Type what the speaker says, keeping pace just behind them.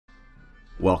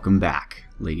Welcome back,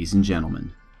 ladies and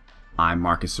gentlemen. I'm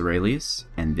Marcus Aurelius,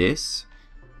 and this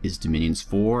is Dominions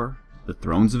 4, The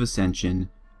Thrones of Ascension,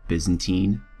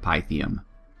 Byzantine Pythium.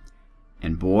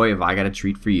 And boy, have I got a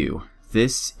treat for you.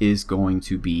 This is going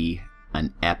to be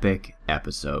an epic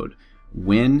episode.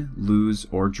 Win, lose,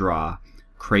 or draw,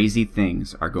 crazy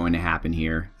things are going to happen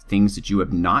here. Things that you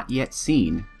have not yet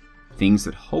seen. Things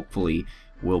that hopefully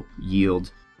will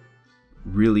yield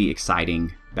really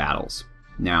exciting battles.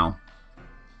 Now,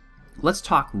 let's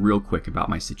talk real quick about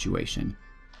my situation.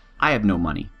 I have no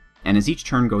money, and as each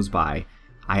turn goes by,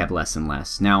 I have less and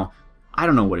less. Now, I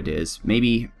don't know what it is.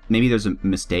 Maybe there's a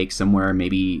mistake somewhere.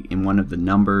 Maybe in one of the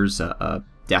numbers a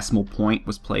decimal point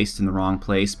was placed in the wrong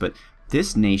place, but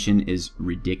this nation is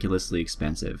ridiculously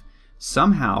expensive.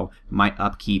 Somehow, my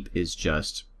upkeep is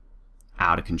just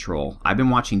out of control. I've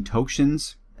been watching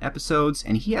Tokshin's episodes,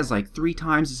 and he has like 3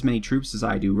 times as many troops as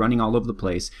I do running all over the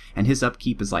place, and his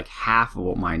upkeep is like half of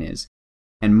what mine is.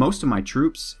 And most of my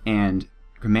troops and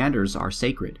commanders are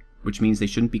sacred, which means they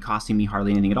shouldn't be costing me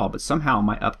hardly anything at all, but somehow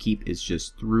my upkeep is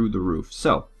just through the roof.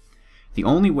 So the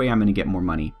only way I'm going to get more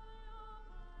money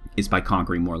is by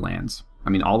conquering more lands. I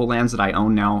mean, all the lands that I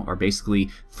own now are basically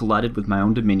flooded with my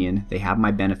own dominion. They have my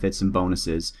benefits and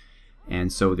bonuses,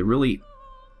 and so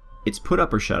it's put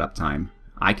up or shut up time.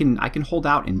 I can hold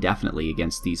out indefinitely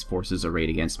against these forces arrayed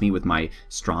against me with my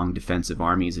strong defensive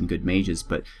armies and good mages,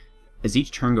 but as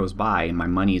each turn goes by, my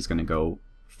money is going to go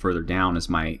further down as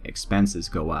my expenses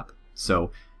go up.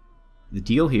 So the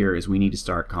deal here is we need to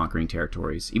start conquering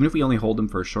territories. Even if we only hold them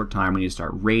for a short time, we need to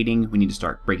start raiding, we need to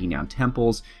start breaking down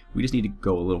temples, we just need to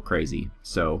go a little crazy.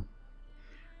 So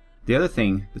the other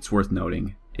thing that's worth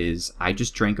noting is I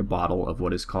just drank a bottle of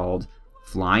what is called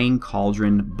Flying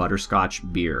Cauldron Butterscotch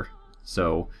Beer.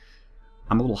 So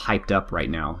I'm a little hyped up right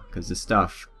now because this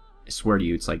stuff, I swear to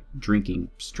you, it's like drinking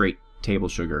straight table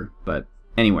sugar. But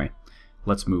anyway,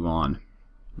 let's move on.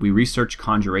 We research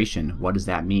conjuration. What does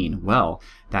that mean? Well,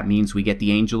 that means we get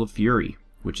the Angel of Fury,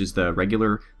 which is the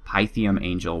regular Pythium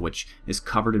angel, which is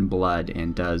covered in blood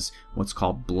and does what's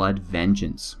called blood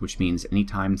vengeance, which means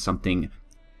anytime something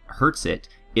hurts it,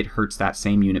 it hurts that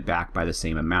same unit back by the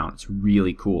same amount. It's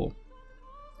really cool.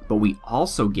 But we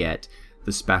also get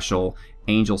the special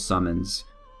angel summons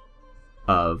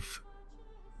of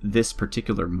this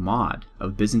particular mod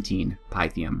of Byzantine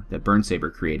Pythium that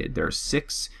Burnsaber created. There are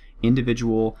 6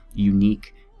 individual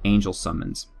unique angel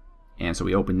summons, and so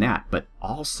we opened that, but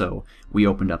also we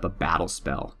opened up a battle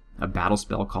spell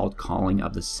called Calling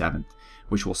of the Seventh,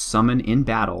 which will summon in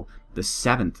battle the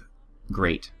 7th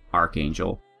great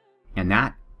archangel, and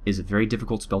that is a very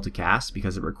difficult spell to cast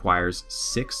because it requires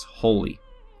 6 holy.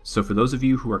 So for those of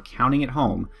you who are counting at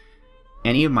home,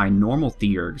 any of my normal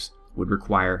theurgs would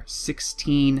require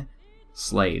 16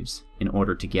 slaves in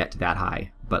order to get to that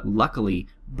high, but luckily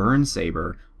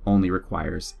Burnsaber only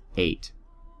requires 8.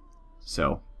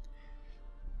 So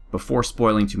before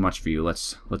spoiling too much for you,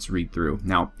 let's read through.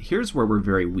 Now here's where we're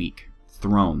very weak.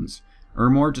 Thrones.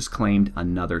 Ermor just claimed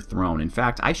another throne. In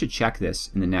fact, I should check this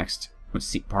in the next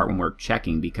part when we're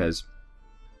checking, because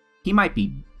he might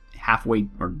be halfway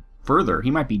or further. He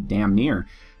might be damn near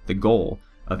the goal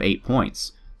of 8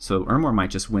 points. So Ermor might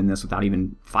just win this without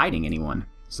even fighting anyone.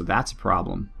 So that's a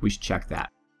problem. We should check that.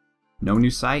 No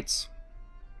new sites.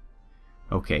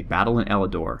 Okay, battle in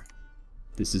Elidor.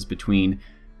 This is between,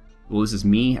 well, this is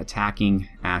me attacking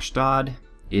Ashdod.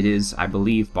 It is, I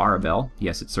believe, Barabel.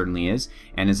 Yes, it certainly is.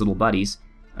 And his little buddies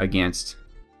against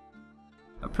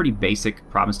a pretty basic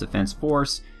province defense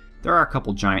force. There are a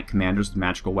couple giant commanders with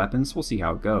magical weapons. We'll see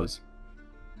how it goes.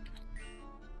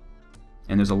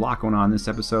 And there's a lot going on in this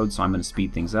episode, so I'm going to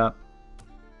speed things up.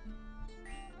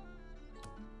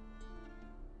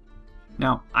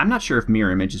 Now, I'm not sure if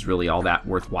Mirror Image is really all that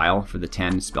worthwhile for the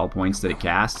 10 spell points that it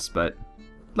casts, but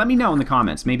let me know in the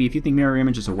comments. Maybe if you think Mirror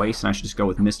Image is a waste and I should just go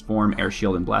with Mist Form, Air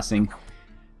Shield, and Blessing,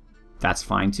 that's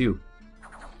fine too.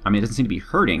 I mean, it doesn't seem to be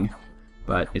hurting,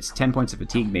 but it's 10 points of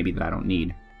fatigue maybe that I don't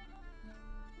need.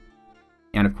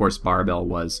 And of course, Barabel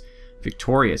was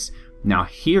victorious. Now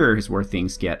here is where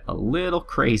things get a little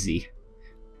crazy.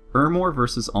 Ermor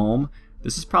versus Ulm.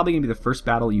 This is probably going to be the first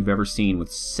battle you've ever seen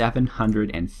with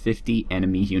 750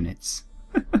 enemy units.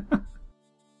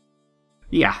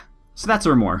 Yeah, so that's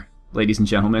Ermor, ladies and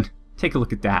gentlemen. Take a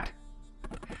look at that.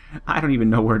 I don't even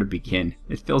know where to begin.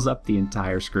 It fills up the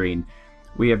entire screen.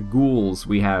 We have ghouls,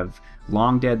 we have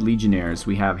long dead legionnaires,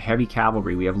 we have heavy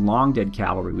cavalry, we have long dead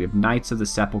cavalry, we have knights of the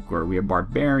sepulchre, we have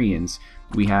barbarians,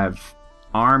 we have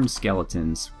armed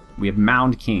skeletons, we have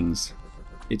mound kings.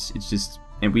 It's just,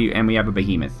 and we have a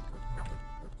behemoth.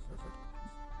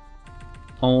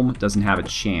 Ulm doesn't have a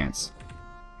chance.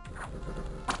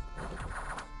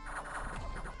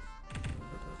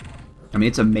 I mean,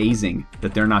 it's amazing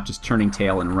that they're not just turning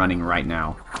tail and running right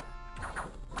now.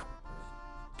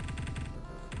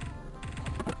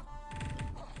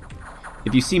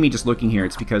 If you see me just looking here,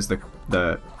 it's because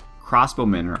the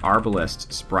crossbowman or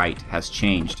arbalist sprite has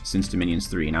changed since Dominions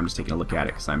 3, and I'm just taking a look at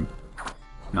it because I'm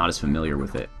not as familiar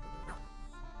with it.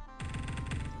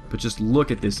 But just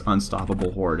look at this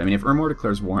unstoppable horde. I mean, if Ermor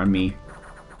declares war on me,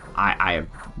 I have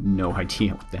no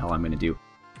idea what the hell I'm going to do.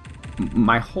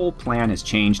 My whole plan has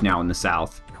changed now in the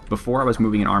south. Before I was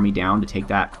moving an army down to take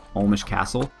that Olmish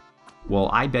castle. Well,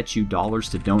 I bet you dollars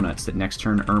to donuts that next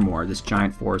turn Ermor, this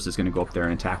giant force, is going to go up there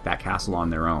and attack that castle on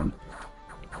their own.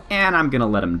 And I'm going to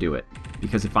let them do it.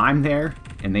 Because if I'm there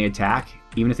and they attack,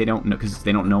 even if they don't know, because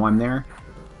they don't know I'm there,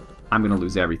 I'm going to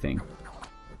lose everything.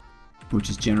 Which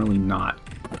is generally not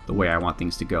the way I want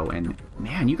things to go. And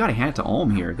man, you got to hand it to Ulm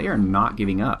here. They are not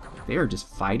giving up. They are just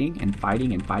fighting and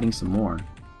fighting and fighting some more.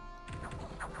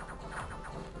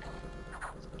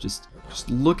 Just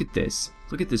look at this.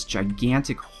 Look at this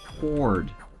gigantic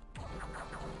horde.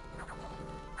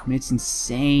 I mean, it's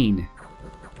insane.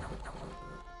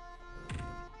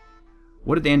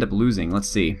 What did they end up losing? Let's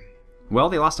see. Well,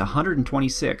 they lost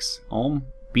 126. Ulm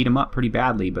beat them up pretty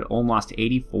badly, but Ulm lost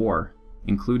 84,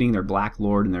 including their Black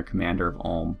Lord and their commander of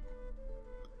Ulm.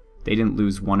 They didn't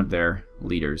lose one of their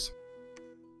leaders.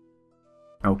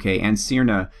 Okay, and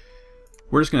Cyrna.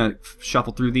 We're just going to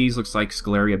shuffle through these. Looks like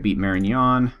Scaleria beat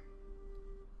Marignan.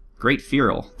 Great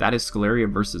Feral. That is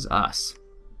Scaleria versus us.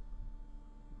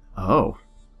 Oh.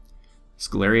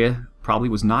 Scaleria probably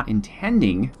was not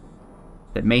intending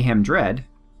that Mayhem Dread,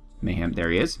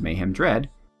 there he is, Mayhem Dread,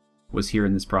 was here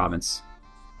in this province,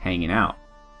 hanging out.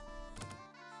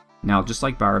 Now, just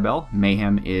like Barbel,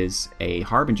 Mayhem is a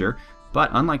Harbinger, but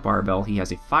unlike Barbel, he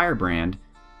has a Firebrand.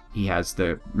 He has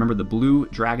remember the blue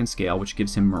dragon scale, which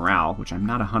gives him morale, which I'm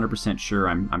not 100% sure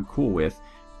I'm cool with,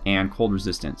 and cold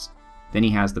resistance. Then he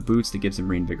has the boots that gives him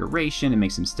reinvigoration and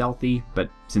makes him stealthy, but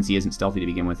since he isn't stealthy to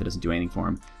begin with, it doesn't do anything for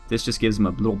him. This just gives him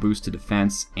a little boost to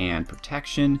defense and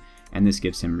protection, and this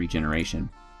gives him regeneration.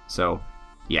 So,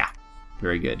 yeah,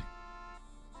 very good.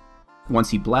 Once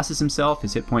he blesses himself,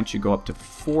 his hit points should go up to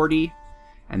 40,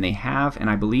 and they have, and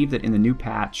I believe that in the new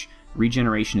patch,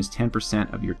 regeneration is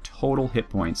 10% of your total hit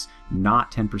points,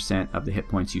 not 10% of the hit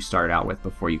points you start out with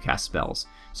before you cast spells.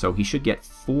 So he should get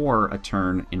 4 a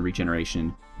turn in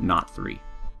regeneration, not 3.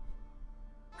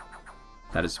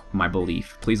 That is my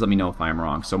belief. Please let me know if I am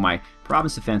wrong. So my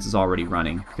province defense is already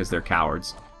running because they're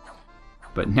cowards.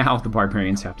 But now the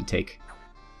barbarians have to take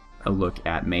a look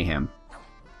at Mayhem.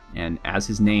 And as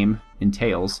his name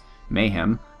entails,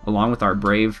 Mayhem, along with our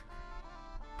brave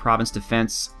province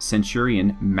defense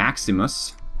centurion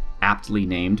Maximus, aptly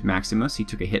named Maximus, he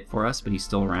took a hit for us, but he's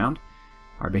still around,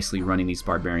 are basically running these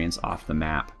barbarians off the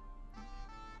map.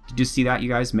 Did you see that, you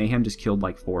guys? Mayhem just killed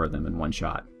like 4 of them in one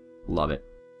shot. Love it.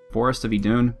 Forest of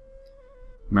Idun,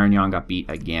 Marignan got beat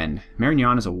again.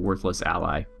 Marignan is a worthless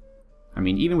ally. I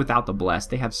mean, even without the Bless,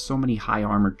 they have so many high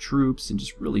armored troops and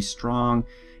just really strong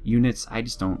units. I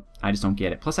just don't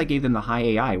get it. Plus, I gave them the high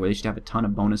AI, where they should have a ton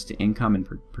of bonus to income and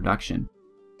production.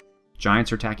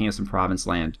 Giants are attacking us in province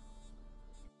land.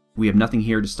 We have nothing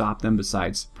here to stop them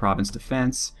besides province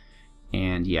defense,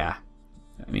 and yeah,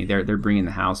 I mean they're bringing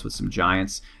the house with some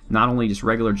giants. Not only just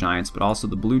regular giants, but also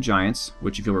the blue giants,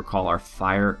 which if you'll recall are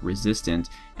fire resistant,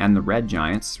 and the red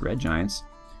giants,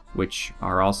 which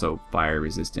are also fire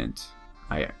resistant.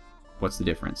 What's the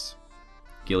difference?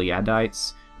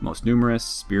 Gileadites, most numerous,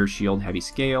 spear, shield, heavy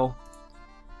scale,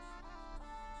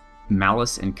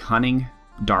 malice and cunning,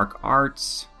 dark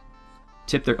arts.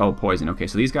 Poison. Okay,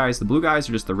 so these guys, the blue guys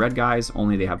are just the red guys,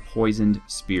 only they have poisoned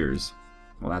spears.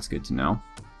 Well, that's good to know.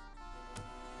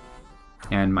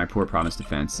 And my poor province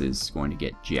defense is going to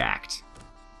get jacked.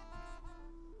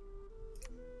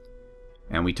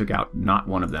 And we took out not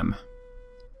one of them.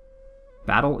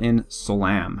 Battle in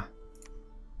Solam.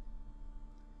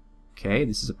 Okay,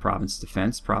 this is a province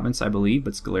defense province, I believe,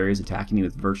 but Scaleria is attacking me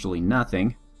with virtually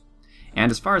nothing.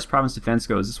 And as far as province defense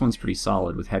goes, this one's pretty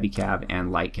solid with heavy cav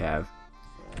and light cav.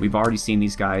 We've already seen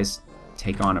these guys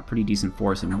take on a pretty decent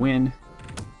force and win.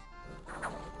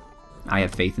 I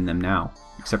have faith in them now,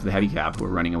 except for the heavy cav who are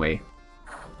running away.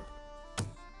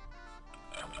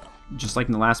 Just like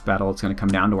in the last battle, it's going to come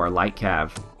down to our light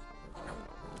cav.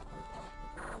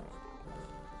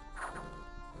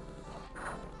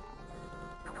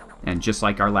 And just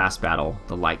like our last battle,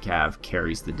 the light cav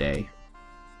carries the day.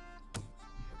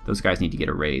 Those guys need to get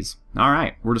a raise.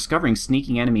 Alright, we're discovering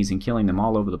sneaking enemies and killing them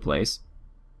all over the place.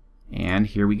 And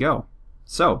here we go.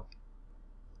 So,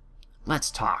 let's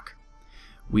talk.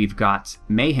 We've got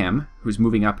Mayhem, who's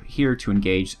moving up here to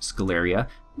engage Scaleria.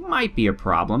 might be a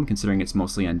problem, considering it's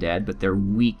mostly undead, but they're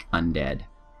weak undead.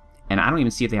 And I don't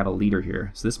even see if they have a leader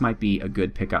here, so this might be a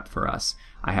good pickup for us.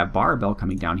 I have Barbell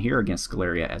coming down here against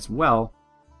Scaleria as well.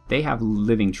 They have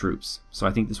living troops, so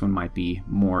I think this one might be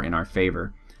more in our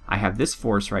favor. I have this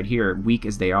force right here, weak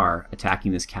as they are,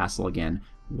 attacking this castle again.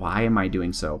 Why am I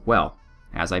doing so? Well,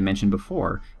 as I mentioned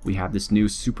before, we have this new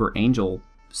Super Angel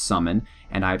summon,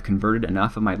 and I've converted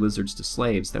enough of my lizards to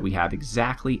slaves that we have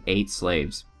exactly 8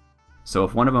 slaves. So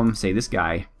if one of them, say this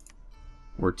guy,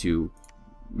 were to...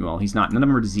 Well, he's not... None of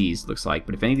them are diseased, looks like.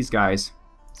 But if any of these guys...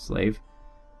 Slave?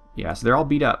 Yeah, so they're all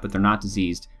beat up, but they're not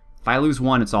diseased. If I lose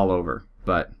one, it's all over.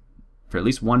 But for at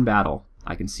least one battle,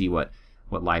 I can see what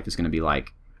life is going to be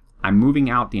like. I'm moving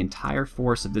out the entire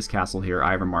force of this castle here,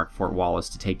 Ivermark Fort Wallace,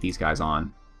 to take these guys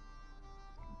on.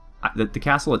 The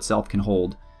castle itself can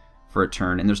hold for a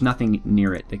turn, and there's nothing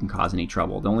near it that can cause any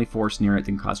trouble. The only force near it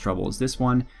that can cause trouble is this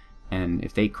one, and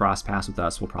if they cross paths with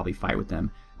us, we'll probably fight with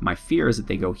them. My fear is that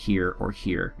they go here or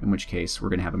here, in which case we're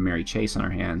going to have a merry chase on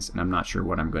our hands, and I'm not sure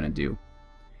what I'm going to do.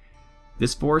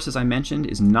 This force, as I mentioned,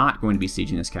 is not going to be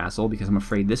sieging this castle, because I'm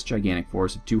afraid this gigantic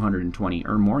force of 220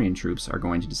 Ermorian troops are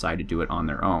going to decide to do it on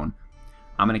their own.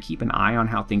 I'm going to keep an eye on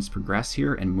how things progress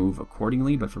here and move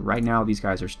accordingly, but for right now, these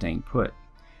guys are staying put.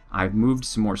 I've moved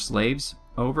some more slaves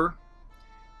over,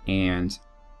 and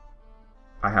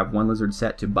I have one lizard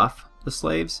set to buff the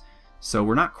slaves, so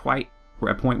we're not quite at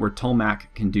a point where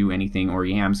Tolmac can do anything or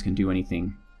Yams can do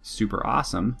anything super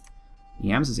awesome.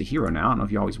 Yams is a hero now. I don't know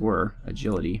if you always were.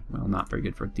 Agility, well, not very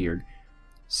good for a Theurg.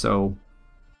 So,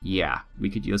 yeah,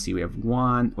 you'll see we have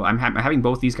one. Well, I'm having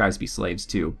both these guys be slaves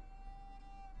too,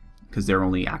 because they're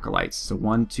only acolytes. So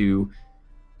 1, 2,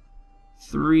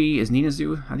 3. Is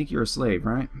Ninazu? I think you're a slave,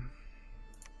 right?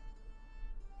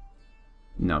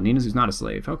 No, Ninazu's not a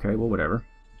slave. Okay, well, whatever.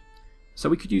 So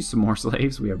we could use some more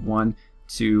slaves. We have 1,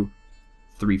 2,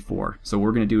 3, 4. So what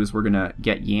we're going to do is we're going to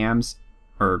get Yams,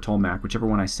 or Tolmac, whichever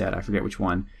one I said, I forget which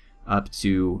one, up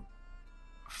to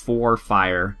 4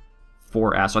 fire,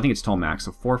 4 astral. I think it's Tolmac,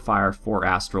 so 4 fire, 4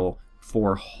 astral,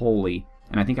 4 holy.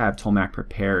 And I think I have Tolmac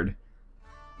prepared.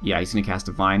 Yeah, he's going to cast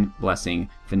Divine Blessing,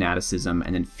 Fanaticism,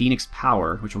 and then Phoenix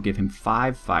Power, which will give him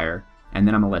 5 fire. And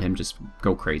then I'm going to let him just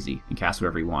go crazy and cast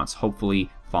whatever he wants. Hopefully,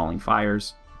 Falling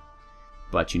Fires.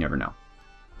 But you never know.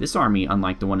 This army,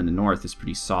 unlike the one in the north, is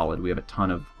pretty solid. We have a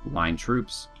ton of line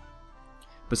troops.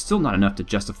 But still not enough to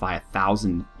justify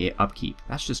 1,000 upkeep.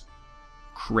 That's just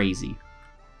crazy.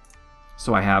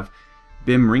 So I have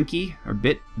Bimrimke, or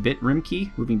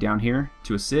Bitrimke, moving down here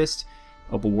to assist.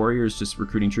 Opal Warrior is just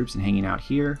recruiting troops and hanging out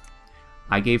here.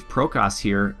 I gave Prokos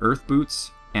here Earth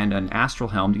Boots and an Astral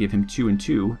Helm to give him 2 and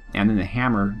 2, and then the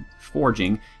Hammer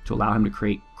Forging to allow him to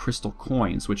create crystal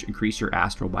coins, which increase your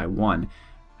Astral by 1.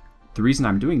 The reason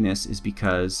I'm doing this is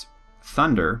because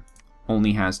Thunder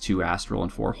only has 2 Astral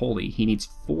and 4 Holy. He needs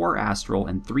 4 Astral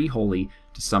and 3 Holy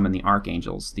to summon the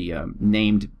Archangels, the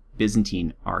named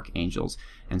Byzantine Archangels.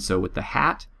 And so with the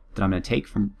hat that I'm going to take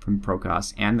from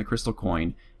Prokos and the crystal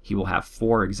coin, he will have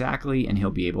 4 exactly, and he'll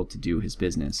be able to do his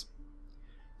business.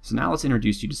 So now let's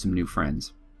introduce you to some new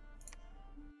friends.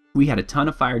 We had a ton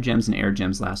of fire gems and air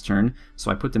gems last turn, so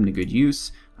I put them to good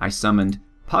use. I summoned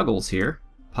Puggles here.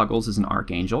 Puggles is an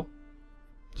Archangel.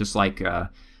 Just like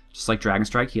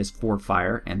Dragonstrike, he has 4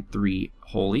 fire and 3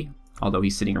 holy, although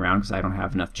he's sitting around because I don't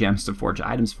have enough gems to forge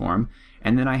items for him.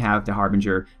 And then I have the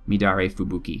Harbinger Midare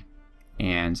Fubuki.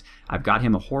 And I've got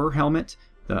him a Horror Helmet,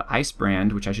 the Ice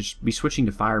Brand, which I should be switching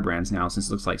to Fire Brands now since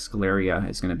it looks like Scaleria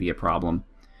is going to be a problem,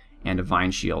 and a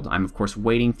Vine Shield. I'm, of course,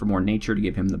 waiting for more nature to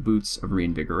give him the Boots of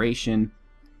Reinvigoration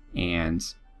and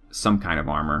some kind of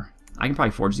armor. I can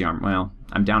probably forge the armor. Well,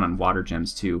 I'm down on water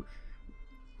gems, too.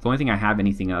 The only thing I have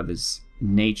anything of is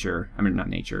nature. I mean, not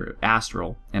nature,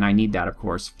 astral. And I need that, of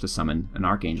course, to summon an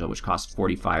Archangel, which costs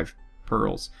 45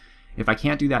 pearls. If I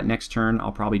can't do that next turn,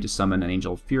 I'll probably just summon an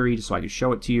Angel of Fury just so I can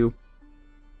show it to you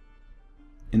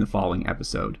in the following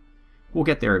episode. We'll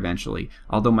get there eventually.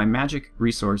 Although my magic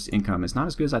resource income is not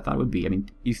as good as I thought it would be. I mean,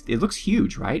 it looks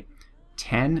huge, right?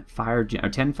 10 fire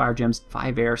gems,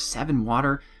 5 air, 7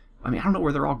 water. I mean, I don't know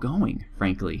where they're all going,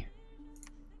 frankly.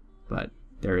 But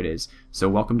there it is. So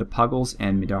welcome to Puggles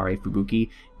and Midare Fubuki,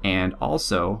 and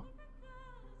also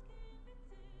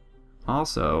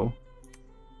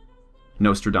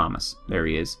Nostradamus. There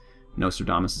he is.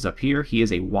 Nostradamus is up here. He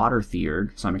is a water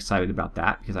Theurg, so I'm excited about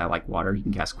that because I like water. He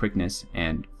can cast Quickness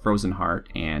and Frozen Heart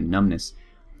and Numbness.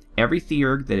 Every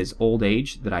Theurg that is Old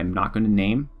Age that I'm not going to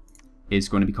name is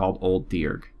going to be called Old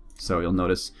Theurg. So you'll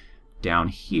notice down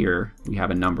here we have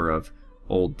a number of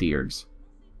Old Theurgs.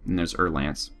 And there's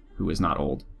Erlance, who is not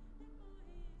old.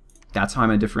 That's how I'm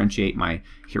going to differentiate my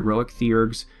Heroic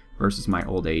Theurgs versus my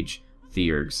old age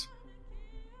Theurgs.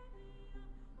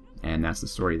 And that's the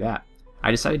story of that.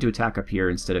 I decided to attack up here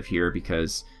instead of here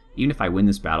because even if I win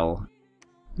this battle,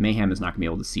 Mayhem is not going to be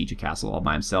able to siege a castle all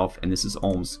by himself, and this is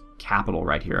Ulm's capital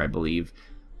right here, I believe.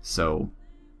 So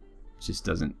it just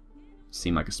doesn't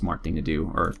seem like a smart thing to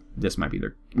do. Or this might be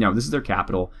their... No, this is their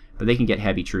capital, but they can get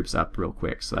heavy troops up real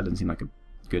quick, so that doesn't seem like a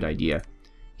good idea.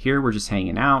 Here we're just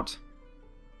hanging out.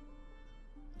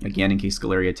 Again, in case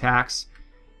Scaleria attacks.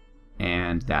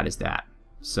 And that is that.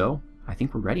 So I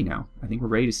think we're ready now. I think we're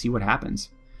ready to see what happens.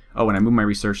 Oh, and I moved my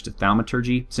research to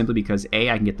Thaumaturgy simply because A,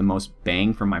 I can get the most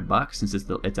bang from my buck since it's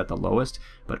at the lowest,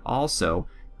 but also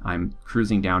I'm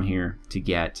cruising down here to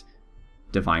get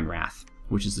Divine Wrath,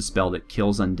 which is the spell that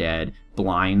kills undead,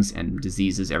 blinds, and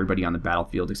diseases everybody on the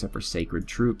battlefield except for sacred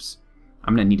troops.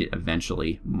 I'm going to need it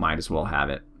eventually. Might as well have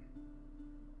it.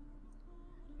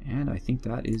 And I think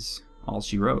that is all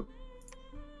she wrote.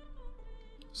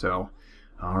 So,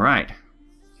 alright.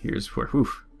 Here's where, whew,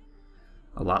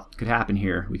 a lot could happen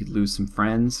here. We could lose some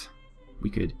friends, we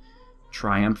could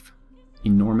triumph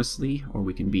enormously, or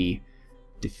we can be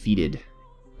defeated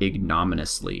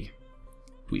ignominiously.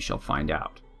 We shall find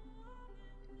out.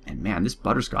 And man, this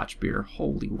butterscotch beer,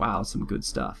 holy wow, some good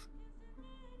stuff.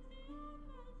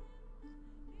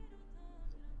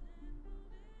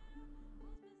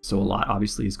 So a lot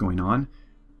obviously is going on.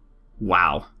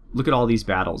 Wow, look at all these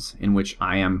battles in which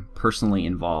I am personally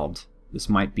involved. This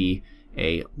might be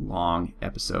a long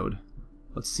episode.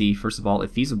 Let's see, first of all,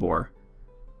 if Feasible.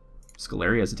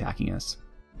 Scaleria is attacking us.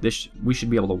 We should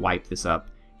be able to wipe this up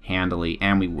handily,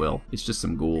 and we will. It's just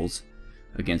some ghouls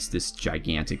against this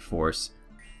gigantic force.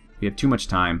 We have too much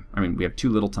time. I mean, we have too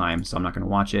little time, so I'm not going to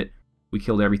watch it. We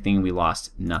killed everything, we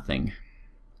lost nothing.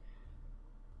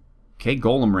 Okay,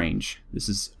 Golem range.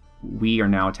 We are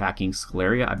now attacking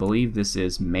Scaleria. I believe this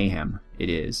is Mayhem. It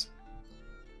is.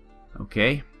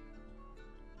 Okay.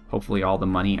 Hopefully all the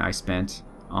money I spent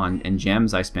on, and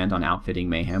gems I spent on outfitting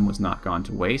Mayhem was not gone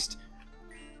to waste.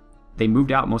 They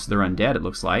moved out most of their undead, it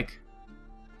looks like.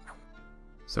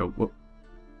 So, whoop.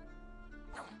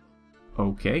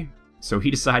 Okay. So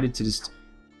he decided to just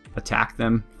attack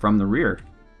them from the rear.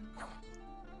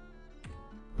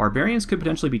 Barbarians could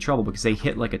potentially be trouble because they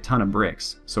hit like a ton of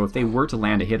bricks. So if they were to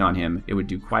land a hit on him, it would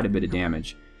do quite a bit of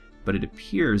damage. But it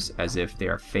appears as if they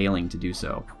are failing to do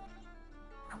so.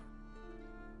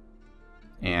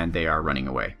 And they are running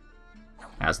away,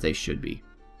 as they should be.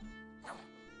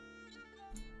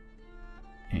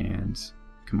 And,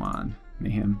 come on,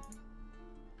 Mayhem.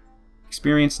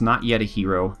 Experience, not yet a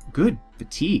hero. Good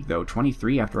fatigue, though.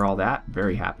 23 after all that.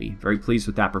 Very happy. Very pleased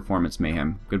with that performance,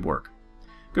 Mayhem. Good work.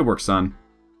 Good work, son.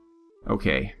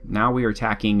 Okay, now we are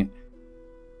attacking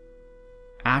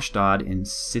Ashdod and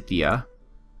Scythia.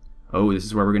 Oh, this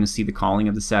is where we're going to see the calling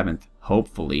of the 7th,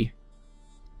 hopefully.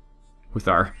 With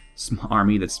our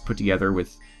army that's put together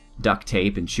with duct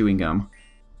tape and chewing gum.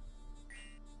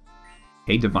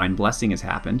 Okay, Divine Blessing has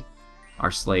happened.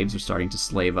 Our slaves are starting to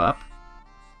slave up.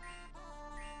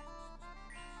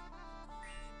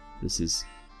 This is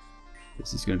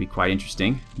going to be quite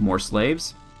interesting. More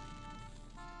slaves.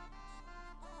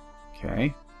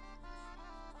 Okay.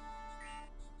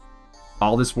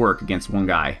 All this work against one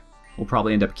guy. We'll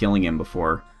probably end up killing him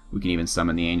before we can even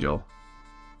summon the angel.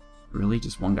 Really?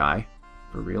 Just one guy?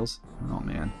 For reals? Oh,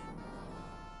 man.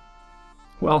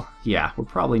 Well, yeah, we're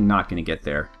probably not going to get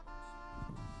there.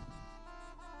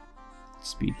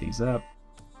 Speed things up.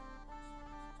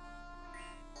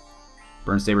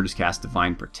 Burnsaber just cast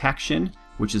Divine Protection,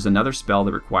 which is another spell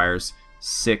that requires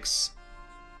 6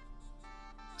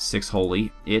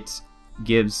 holy. It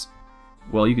gives,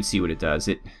 well, you can see what it does.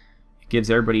 It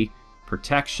gives everybody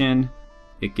protection.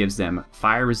 It gives them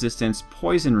fire resistance,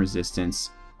 poison resistance,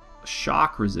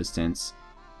 shock resistance,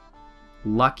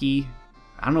 lucky.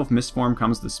 I don't know if Mistform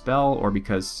comes with the spell or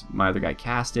because my other guy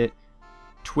cast it.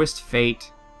 Twist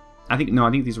Fate. I think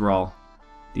these were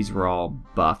all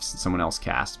buffs that someone else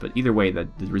cast, but either way, the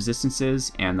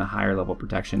resistances and the higher level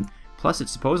protection, plus it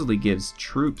supposedly gives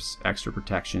troops extra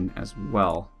protection as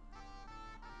well.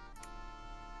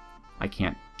 I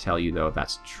can't tell you though if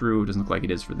that's true. It doesn't look like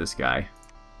it is for this guy.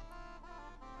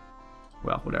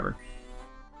 Well, whatever.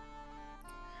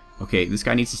 Okay, this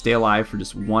guy needs to stay alive for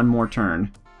just one more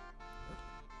turn.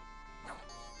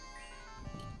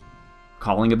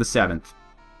 Calling of the 7th.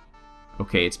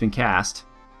 Okay, it's been cast.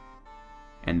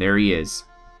 And there he is.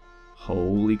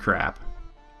 Holy crap.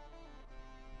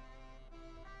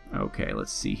 Okay,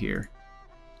 let's see here.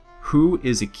 Who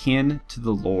is akin to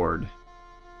the Lord?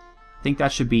 I think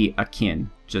that should be akin.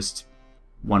 Just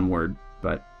one word,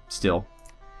 but still.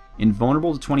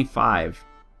 Invulnerable to 25.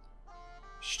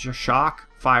 Shock,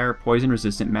 fire, poison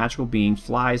resistant, magical being,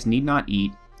 flies, need not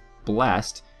eat,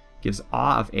 blessed, gives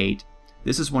awe of 8.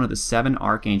 This is one of the 7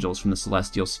 archangels from the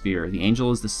celestial sphere. The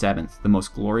angel is the 7th, the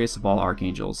most glorious of all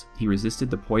archangels. He resisted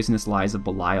the poisonous lies of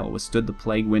Belial, withstood the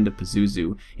plague wind of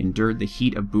Pazuzu, endured the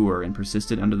heat of Bur, and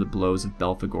persisted under the blows of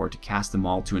Belphegor to cast them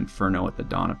all to inferno at the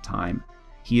dawn of time.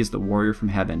 He is the warrior from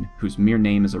heaven, whose mere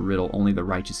name is a riddle only the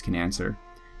righteous can answer.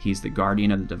 He is the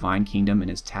guardian of the divine kingdom,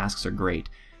 and his tasks are great,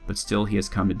 but still he has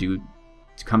come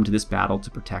to this battle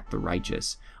to protect the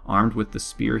righteous. Armed with the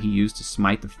spear he used to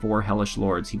smite the 4 hellish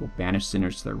lords, he will banish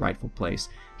sinners to their rightful place.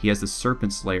 He has the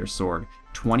Serpent Slayer sword,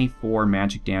 24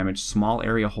 magic damage, small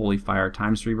area holy fire,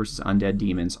 ×3 versus undead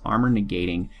demons, armor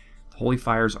negating, holy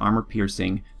fire's armor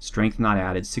piercing, strength not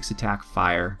added, 6 attack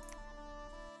fire.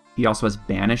 He also has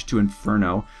Banish to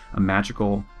Inferno, a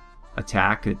magical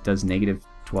attack that does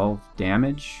 -12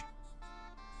 damage.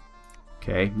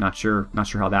 Okay, not sure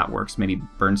how that works. Maybe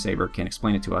Burnsaber can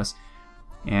explain it to us.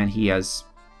 And he has,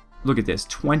 look at this,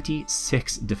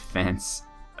 26 defense,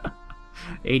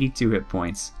 82 hit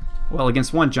points. Well,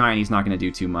 against one giant, he's not going to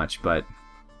do too much, but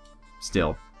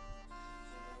still,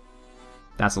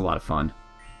 that's a lot of fun.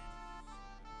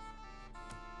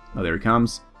 Oh, there he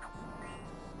comes.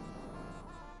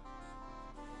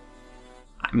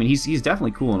 I mean, he's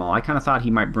definitely cool and all. I kind of thought he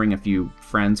might bring a few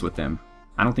friends with him.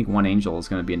 I don't think one angel is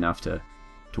going to be enough to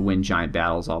win giant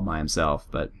battles all by himself,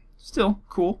 but still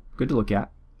cool, good to look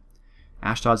at.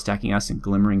 Ashdod stacking us in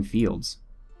glimmering fields.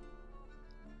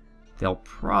 They'll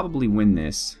probably win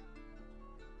this.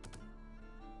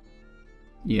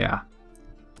 Yeah,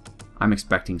 I'm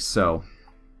expecting so.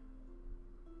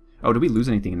 Oh, did we lose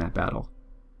anything in that battle?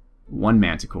 1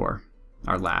 Manticore,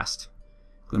 our last.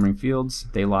 Glimmering Fields,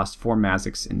 they lost 4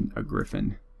 Mazics and a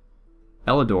Griffin.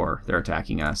 Elidor, they're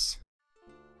attacking us.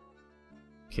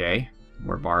 Okay,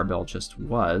 where Barbell just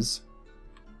was.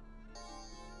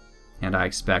 And I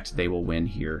expect they will win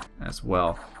here as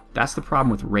well. That's the problem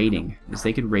with raiding, is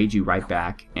they could raid you right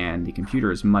back, and the computer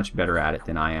is much better at it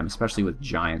than I am, especially with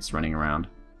giants running around.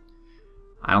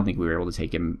 I don't think we were able to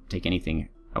take anything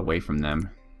away from them,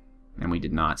 and we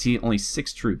did not. See, only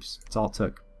 6 troops, that's all it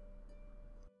took.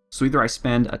 So either I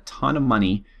spend a ton of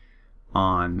money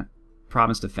on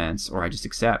province defense, or I just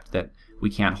accept that we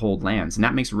can't hold lands. And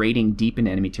that makes raiding deep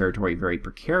into enemy territory very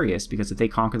precarious, because if they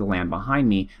conquer the land behind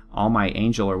me, all my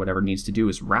angel or whatever needs to do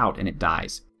is rout, and it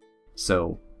dies.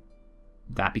 So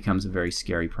that becomes a very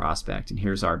scary prospect. And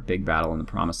here's our big battle in the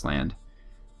Promised Land.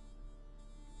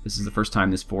 This is the first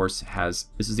time this force has...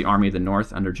 This is the Army of the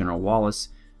North under General Wallace.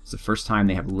 It's the first time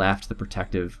they have left the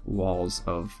protective walls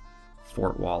of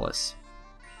Fort Wallace.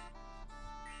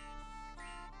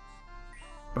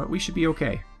 But we should be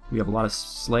okay. We have a lot of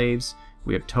slaves.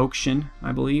 We have Tokshin,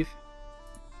 I believe.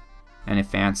 And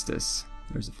Ephanstus.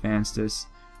 There's Ephanstus.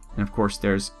 And of course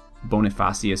there's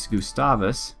Bonifacius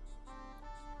Gustavus,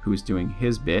 who is doing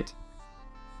his bit.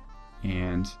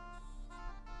 And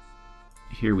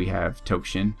here we have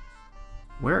Tokshin.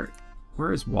 Where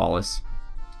is Wallace?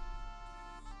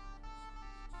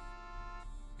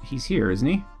 He's here, isn't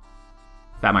he?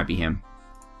 That might be him.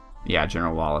 Yeah,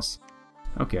 General Wallace.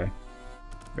 Okay.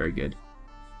 Very good.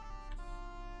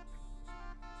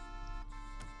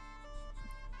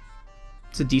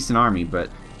 It's a decent army, but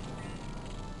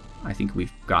I think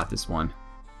we've got this one.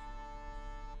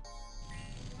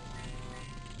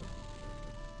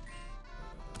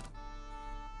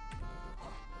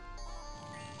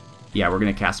 Yeah, we're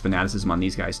going to cast Fanaticism on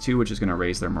these guys too, which is going to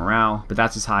raise their morale, but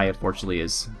that's as high, unfortunately,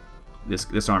 as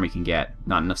this army can get.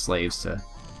 Not enough slaves to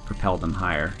propel them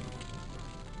higher.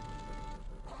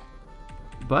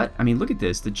 But, I mean, look at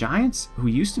this. The giants, who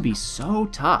used to be so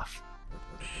tough,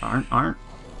 aren't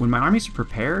when my armies are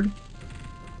prepared,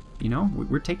 you know,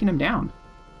 we're taking them down.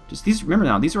 Just these, remember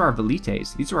now, these are our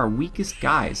velites. These are our weakest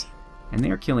guys, and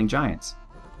they are killing giants.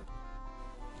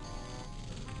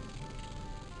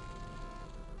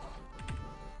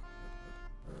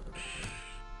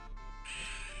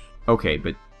 Okay,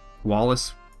 but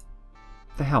Wallace,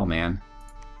 what the hell, man?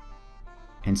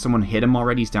 And someone hit him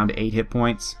already. He's down to 8 hit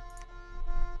points.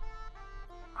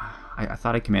 I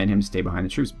thought I commanded him to stay behind the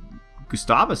troops.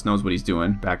 Gustavus knows what he's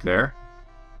doing back there.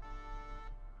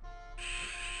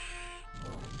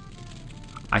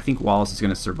 I think Wallace is going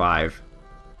to survive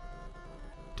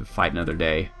to fight another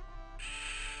day.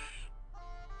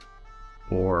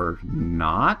 Or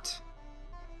not?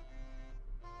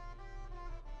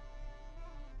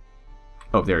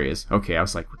 Oh, there he is. Okay, I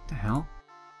was like, what the hell?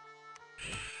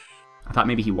 I thought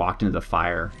maybe he walked into the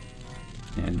fire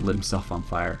and lit himself on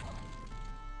fire.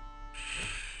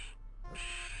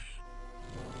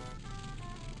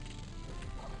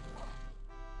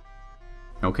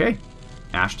 Okay,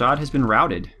 Ashdod has been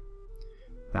routed.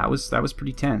 That was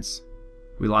pretty tense.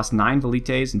 We lost 9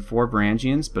 Velites and 4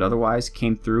 Varangians, but otherwise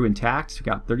came through intact. We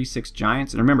got 36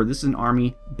 Giants. And remember, this is an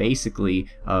army basically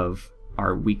of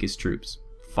our weakest troops,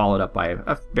 followed up by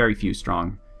a very few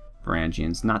strong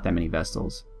Varangians, not that many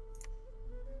Vestals.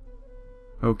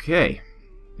 Okay,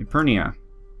 Epernia.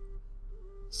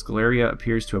 Scaleria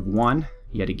appears to have won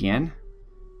yet again.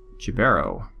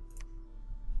 Jibero.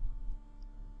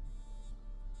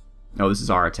 Oh, this is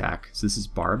our attack. So this is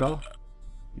Barbel?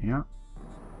 Yeah.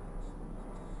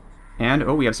 And,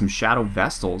 oh, we have some Shadow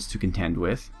Vestals to contend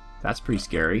with. That's pretty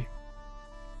scary.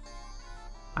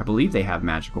 I believe they have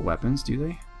magical weapons, do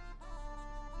they?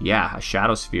 Yeah, a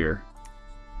Shadow Spear.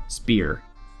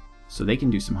 So they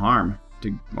can do some harm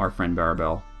to our friend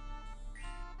Barbel.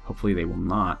 Hopefully they will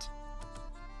not.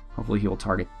 Hopefully he will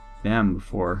target them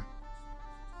before...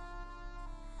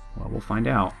 Well, we'll find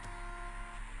out.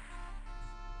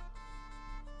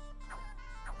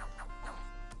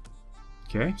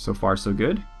 Okay, so far so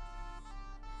good.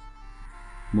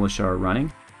 Militia are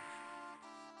running.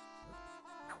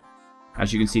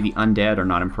 As you can see, the undead are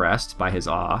not impressed by his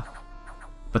awe.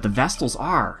 But the Vestals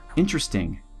are.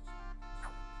 Interesting.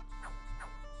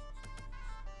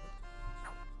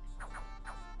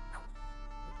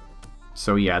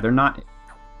 So yeah, they're not...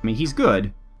 I mean, he's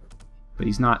good, but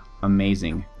he's not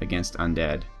amazing against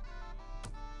undead.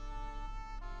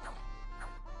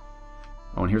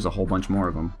 Oh, and here's a whole bunch more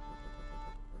of them.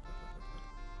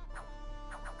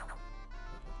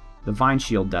 The Vine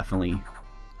Shield definitely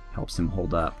helps him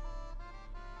hold up.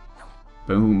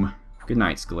 Boom. Good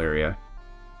night, Scaleria.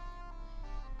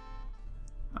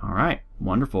 Alright,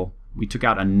 wonderful. We took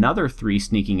out another 3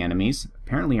 sneaking enemies.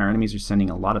 Apparently our enemies are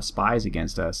sending a lot of spies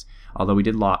against us. Although we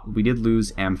did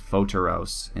lose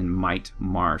Amphoteros in Might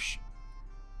Marsh.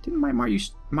 Didn't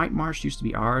Might Marsh used to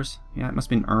be ours? Yeah, it must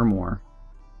have been Ermor.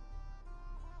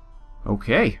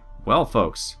 Okay, well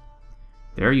folks,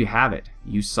 there you have it.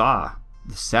 You saw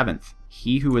the 7th,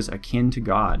 he who is akin to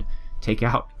God, take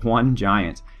out 1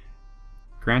 giant.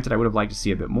 Granted, I would have liked to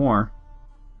see a bit more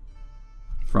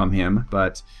from him,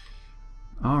 but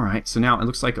alright, so now it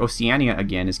looks like Oceania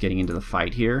again is getting into the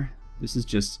fight here. This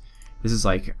is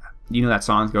like, you know that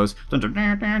song that goes, you know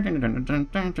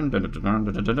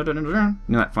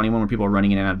that funny one where people are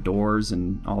running in and out of doors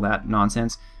and all that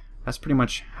nonsense? That's pretty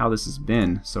much how this has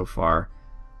been so far.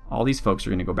 All these folks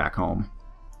are going to go back home.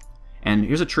 And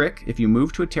here's a trick. If you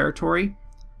move to a territory,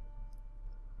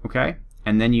 okay,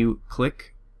 and then you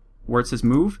click where it says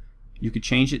move, you could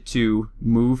change it to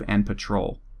move and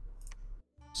patrol.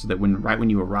 So that right when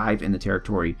you arrive in the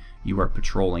territory, you are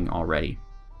patrolling already.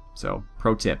 So,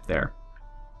 pro tip there.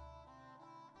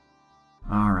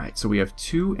 Alright, so we have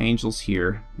 2 angels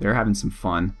here. They're having some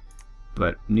fun,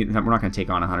 but we're not going to take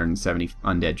on 170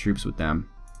 undead troops with them.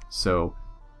 So,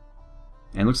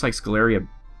 and it looks like Scaleria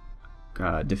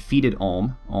defeated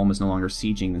Ulm. Ulm is no longer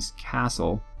sieging this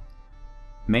castle.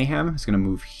 Mayhem is going to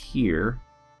move here.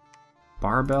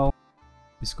 Barbel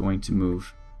is going to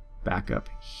move back up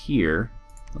here.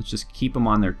 Let's just keep them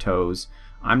on their toes.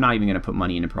 I'm not even going to put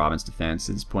money into province defense.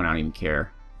 At this point, I don't even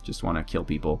care. Just want to kill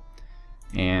people.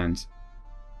 And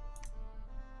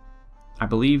I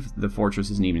believe the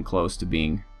fortress isn't even close to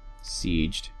being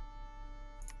sieged.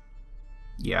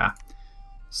 Yeah.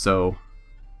 So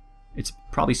it's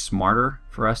probably smarter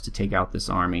for us to take out this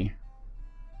army.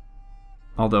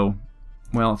 Although,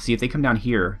 well, see, if they come down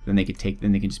here, then they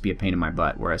can just be a pain in my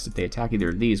butt. Whereas if they attack either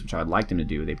of these, which I would like them to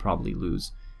do, they probably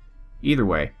lose. Either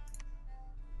way,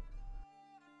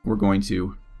 we're going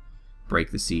to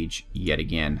break the siege yet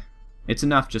again. It's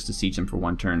enough just to siege them for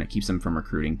 1 turn. It keeps them from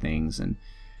recruiting things, and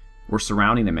we're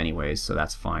surrounding them anyways, so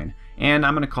that's fine. And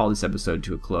I'm going to call this episode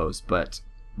to a close, but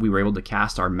we were able to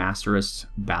cast our Masterist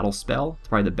battle spell. It's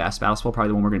probably the best battle spell, probably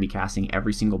the one we're going to be casting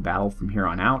every single battle from here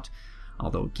on out.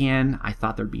 Although, again, I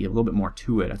thought there'd be a little bit more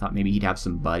to it. I thought maybe he'd have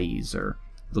some buddies or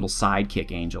little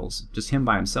sidekick angels. Just him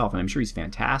by himself, and I'm sure he's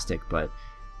fantastic, but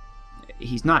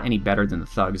he's not any better than the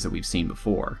thugs that we've seen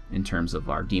before in terms of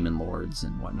our demon lords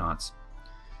and whatnots.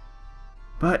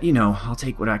 But, you know, I'll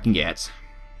take what I can get.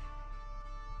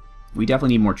 We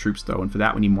definitely need more troops, though, and for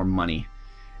that we need more money.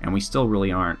 And we still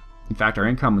really aren't. In fact, our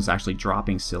income was actually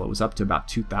dropping still. It was up to about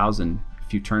 2,000 a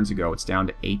few turns ago. It's down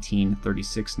to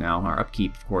 1836 now. Our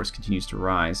upkeep, of course, continues to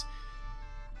rise.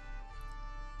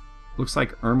 Looks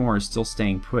like Ermor is still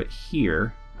staying put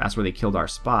here. That's where they killed our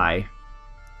spy.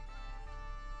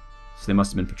 So they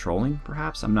must have been patrolling,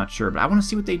 perhaps? I'm not sure, but I want to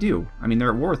see what they do. I mean, they're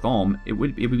at war with Ulm. It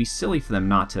would be silly for them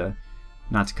not to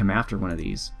come after one of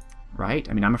these, right?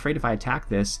 I mean, I'm afraid if I attack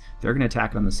this, they're going to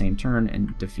attack it on the same turn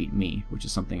and defeat me, which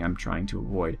is something I'm trying to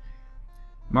avoid.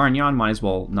 Marignan might as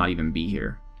well not even be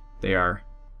here. They are...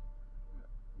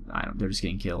 they're just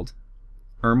getting killed.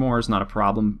 Ermor is not a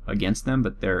problem against them,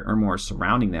 but Ermor is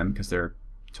surrounding them because they're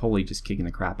totally just kicking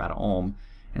the crap out of Ulm,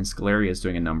 and Scaleria is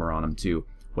doing a number on them too.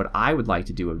 What I would like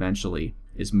to do eventually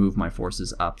is move my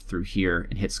forces up through here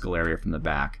and hit Scaleria from the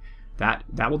back. That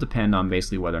will depend on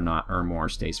basically whether or not Ermor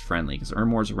stays friendly, because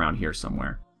Ermor's around here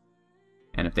somewhere.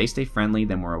 And if they stay friendly,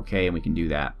 then we're okay and we can do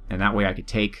that. And that way I could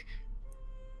take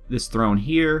this throne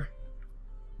here,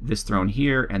 and this throne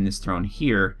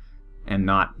here, and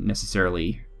not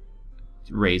necessarily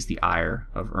raise the ire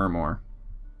of Ermor.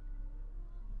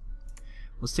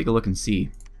 Let's take a look and see.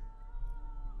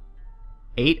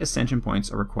 8 ascension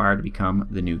points are required to become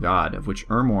the new god, of which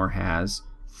Ermor has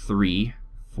 3,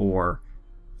 4,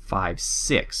 5,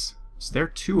 6. So they're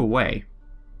 2 away.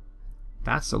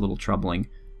 That's a little troubling.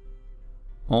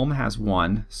 Ulm has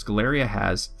 1. Scaleria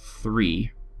has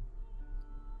 3.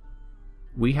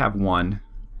 We have 1.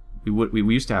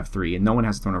 We used to have 3, and no one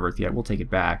has a Throne of Earth yet. We'll take it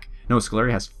back. No,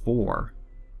 Scaleria has 4.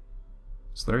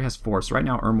 Scaleria has 4. So right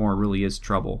now Ermor really is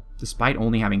trouble, despite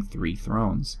only having 3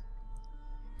 thrones.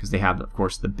 Because they have, of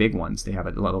course, the big ones. They have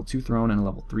a level 2 throne and a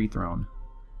level 3 throne.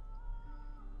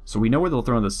 So we know where the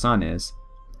Throne of the Sun is.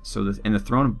 So and the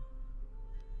Throne of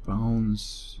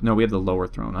Bones... No, we have the lower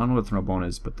throne. I don't know what the Throne of Bone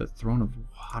is, but the Throne of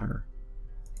Water...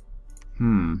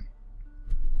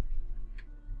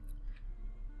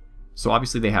 So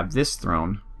obviously they have this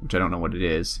throne, which I don't know what it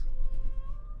is,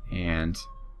 and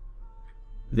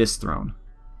this throne.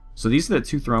 So these are the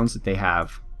 2 thrones that they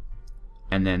have,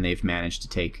 and then they've managed to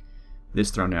take this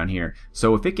throne down here.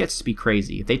 So if it gets to be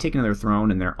crazy, if they take another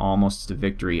throne and they're almost to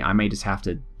victory, I may just have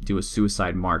to do a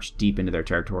suicide march deep into their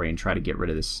territory and try to get rid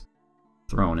of this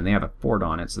throne. And they have a fort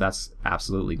on it, so that's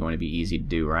absolutely going to be easy to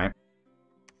do, right?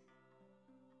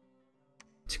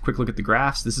 Quick look at the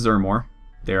graphs. This is Ermor.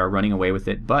 They are running away with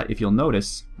it, but if you'll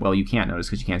notice, well, you can't notice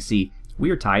because you can't see,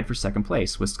 we are tied for 2nd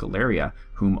place with Scaleria,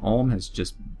 whom Ulm has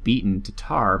just beaten to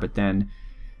tar, but then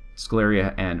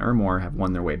Scaleria and Ermor have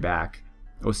won their way back.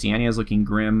 Oceania is looking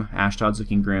grim, Ashdod's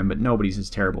looking grim, but nobody's as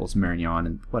terrible as Marignan,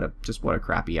 and what a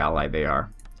crappy ally they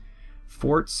are.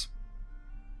 Forts,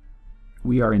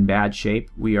 we are in bad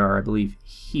shape. We are, I believe,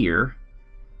 here.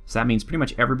 So that means pretty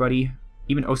much everybody,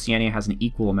 even Oceania has an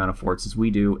equal amount of forts as we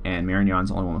do, and Marignan's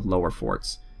the only one with lower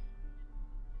forts.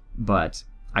 But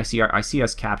I see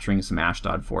us capturing some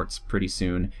Ashdod forts pretty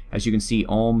soon. As you can see,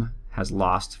 Ulm has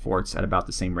lost forts at about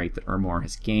the same rate that Ermor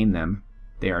has gained them.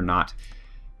 They are not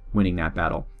winning that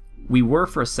battle. We were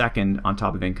for a second on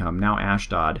top of income. Now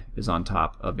Ashdod is on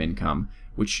top of income,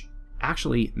 which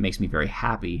actually makes me very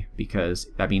happy, because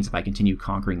that means if I continue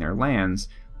conquering their lands,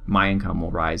 my income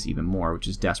will rise even more, which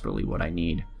is desperately what I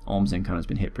need. Ulm's income has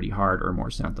been hit pretty hard.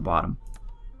 Ermor's down at the bottom.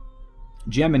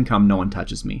 Gem income, no one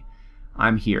touches me.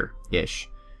 I'm here-ish.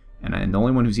 And the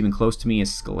only one who's even close to me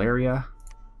is Scaleria.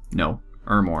 No,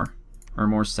 Ermor.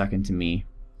 Ermor's second to me.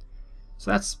 So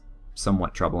that's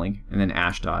somewhat troubling. And then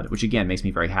Ashdod, which again makes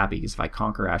me very happy, because if I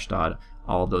conquer Ashdod,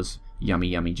 all of those yummy,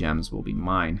 yummy gems will be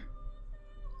mine.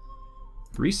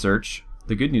 Research,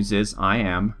 the good news is I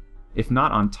am, if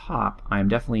not on top, I am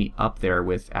definitely up there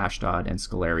with Ashdod and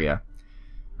Scaleria.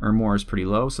 Ermor is pretty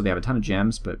low, so they have a ton of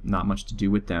gems, but not much to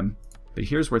do with them. But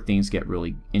here's where things get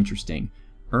really interesting.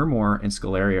 Ermor and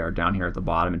Scaleria are down here at the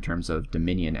bottom in terms of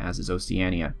dominion, as is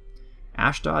Oceania.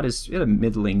 Ashdod is at a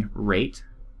middling rate,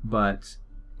 but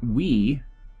we,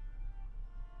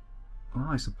 well,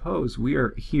 I suppose we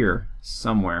are here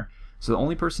somewhere. So the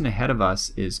only person ahead of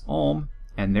us is Ulm,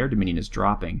 and their dominion is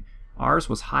dropping. Ours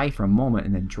was high for a moment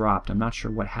and then dropped. I'm not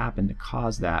sure what happened to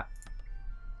cause that.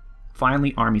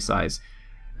 Finally, army size.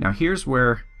 Now here's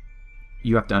where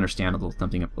you have to understand a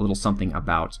little something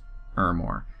about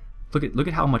Ermor. Look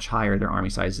at how much higher their army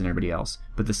size is than everybody else.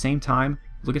 But at the same time,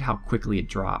 look at how quickly it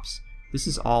drops. This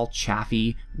is all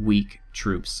chaffy, weak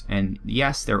troops. And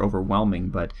yes, they're overwhelming,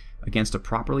 but against a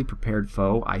properly prepared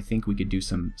foe, I think we could do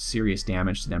some serious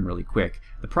damage to them really quick.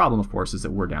 The problem, of course, is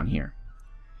that we're down here.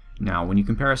 Now, when you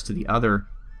compare us to the other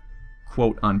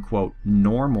quote-unquote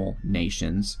normal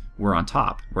nations, we're on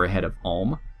top. We're ahead of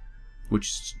Ulm,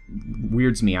 which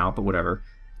weirds me out, but whatever.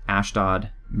 Ashdod,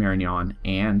 Marignan,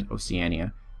 and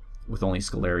Oceania, with only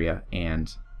Scaleria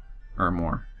and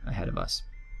Ermor ahead of us.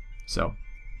 So,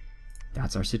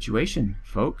 that's our situation,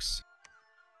 folks.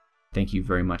 Thank you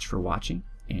very much for watching,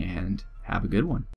 and have a good one.